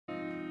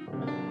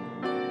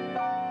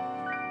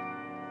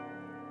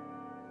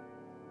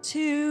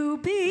To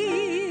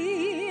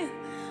be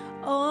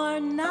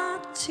or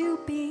not to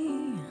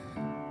be,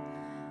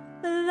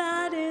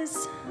 that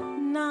is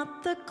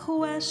not the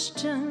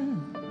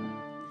question.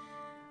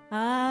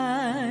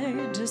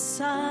 I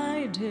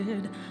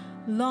decided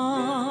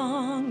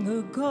long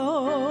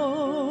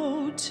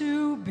ago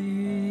to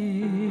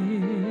be.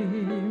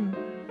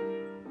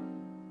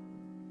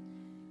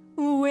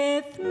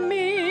 With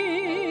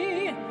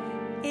me,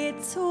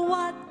 it's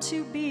what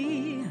to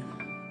be.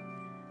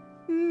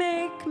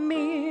 Make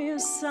me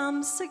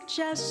some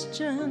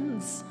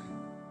suggestions,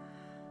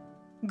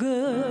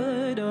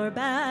 good or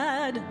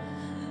bad,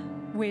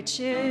 which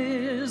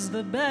is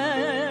the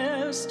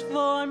best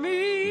for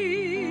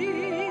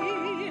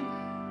me?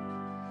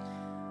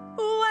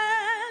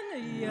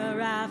 When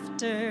you're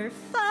after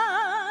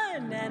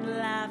fun and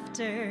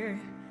laughter,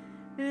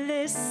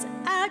 this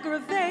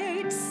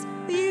aggravates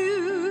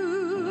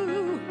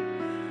you.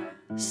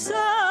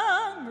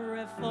 Some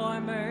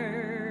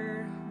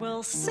reformer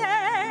will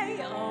say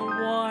a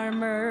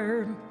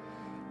warmer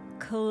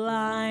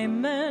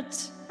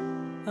climate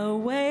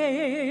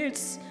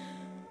awaits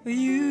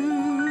you.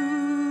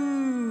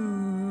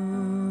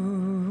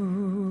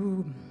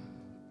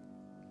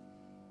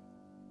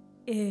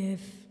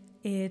 If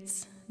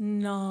it's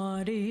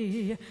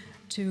naughty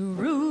to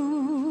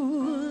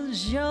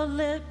rouge your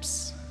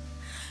lips,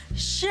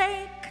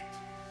 shake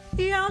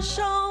your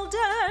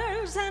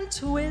shoulders and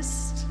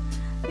twist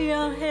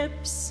your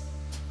hips.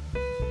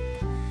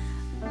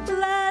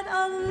 Let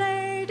a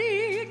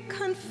lady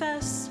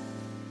confess,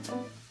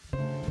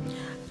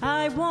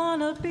 I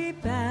wanna be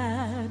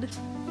bad.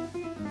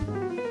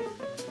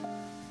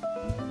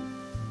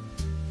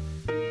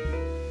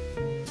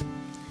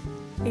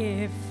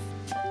 If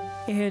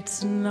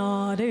it's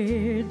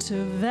naughty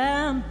to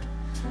vamp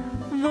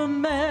the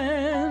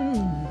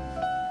men,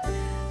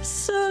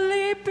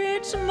 sleep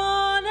each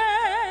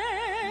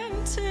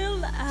morning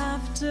till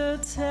after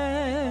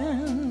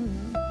 10,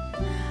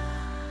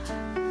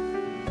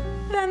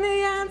 then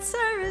the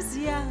answer is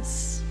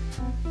yes,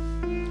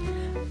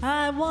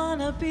 I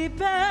wanna be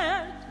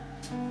bad.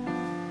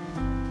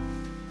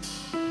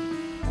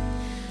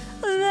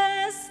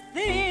 This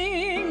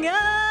thing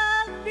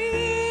of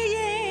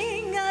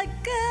being a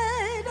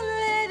good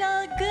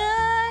little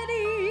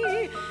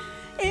goody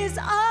is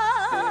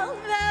all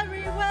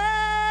very well.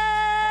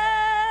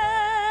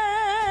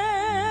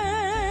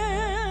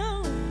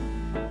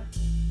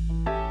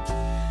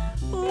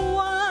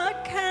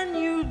 What can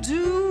you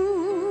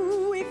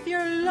do if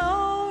you're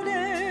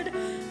loaded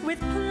with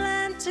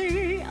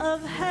plenty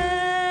of health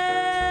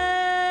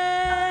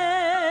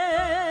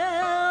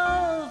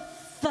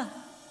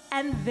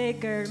and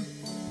vigor?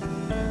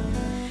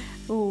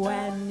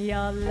 When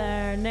you're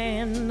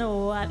learning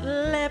what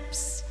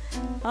lips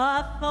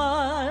are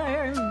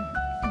for,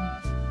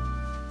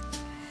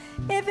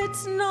 if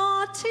it's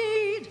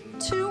naughty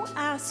to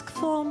ask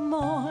for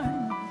more,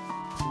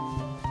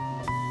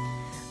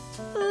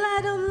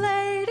 let a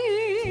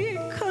lady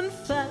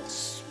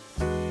confess,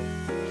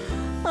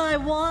 I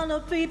wanna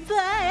be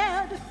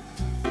bad.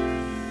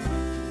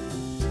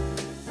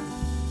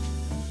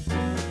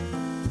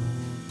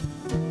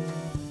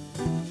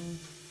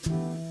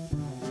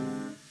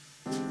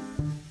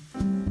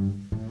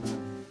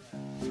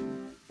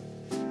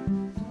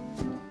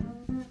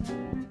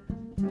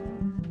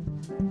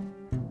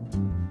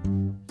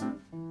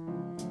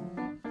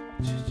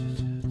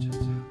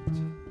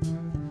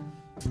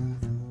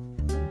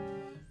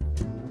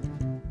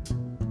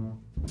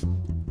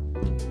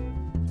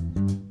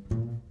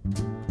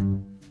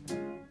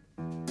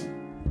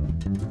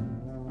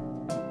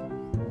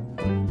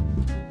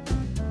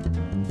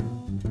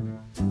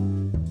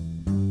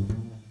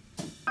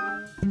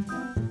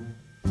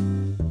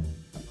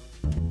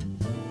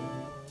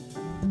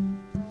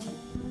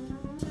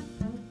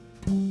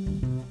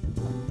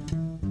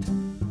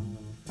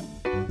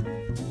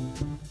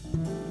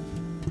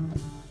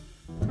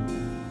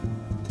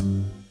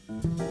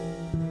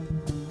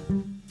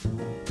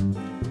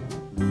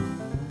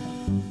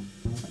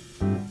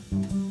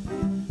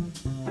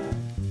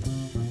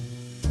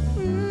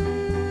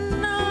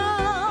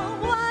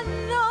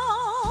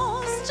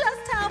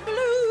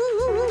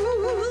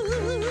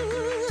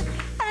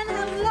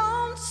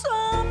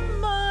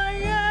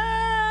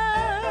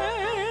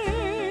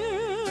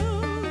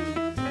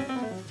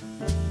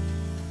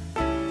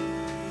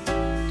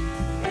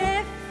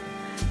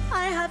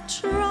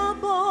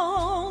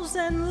 Troubles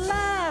and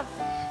laugh,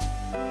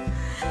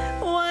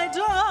 why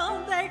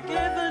don't they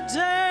give a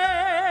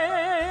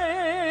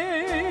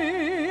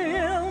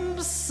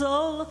damn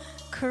soul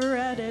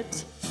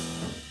credit?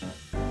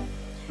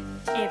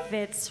 If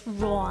it's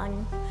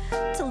wrong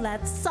to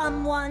let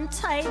someone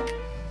take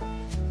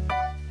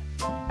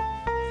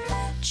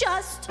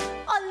just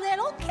a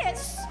little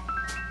kiss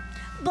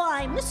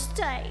by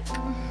mistake,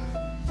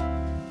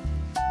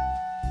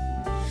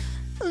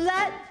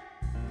 let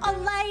a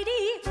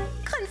lady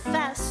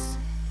confess,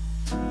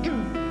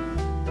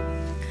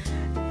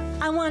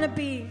 I wanna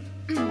be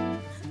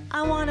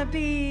I wanna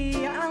be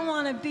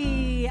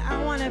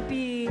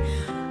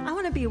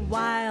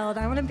wild.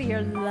 I wanna be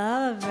your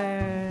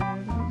lover.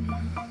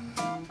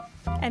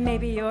 And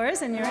maybe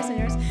yours and yours and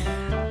yours.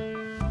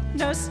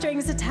 No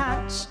strings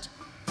attached.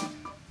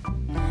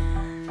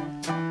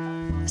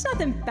 There's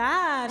nothing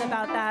bad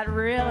about that,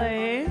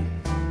 really.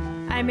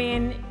 I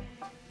mean,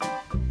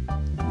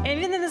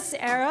 even in this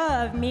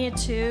era of Me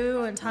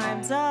Too and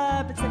Time's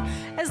Up, it's like,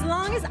 as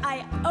long as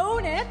I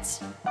own it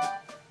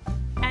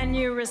and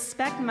you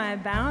respect my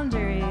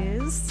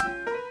boundaries,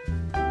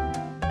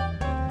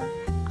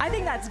 I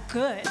think that's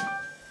good,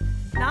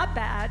 not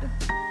bad.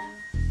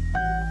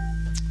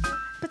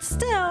 But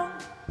still,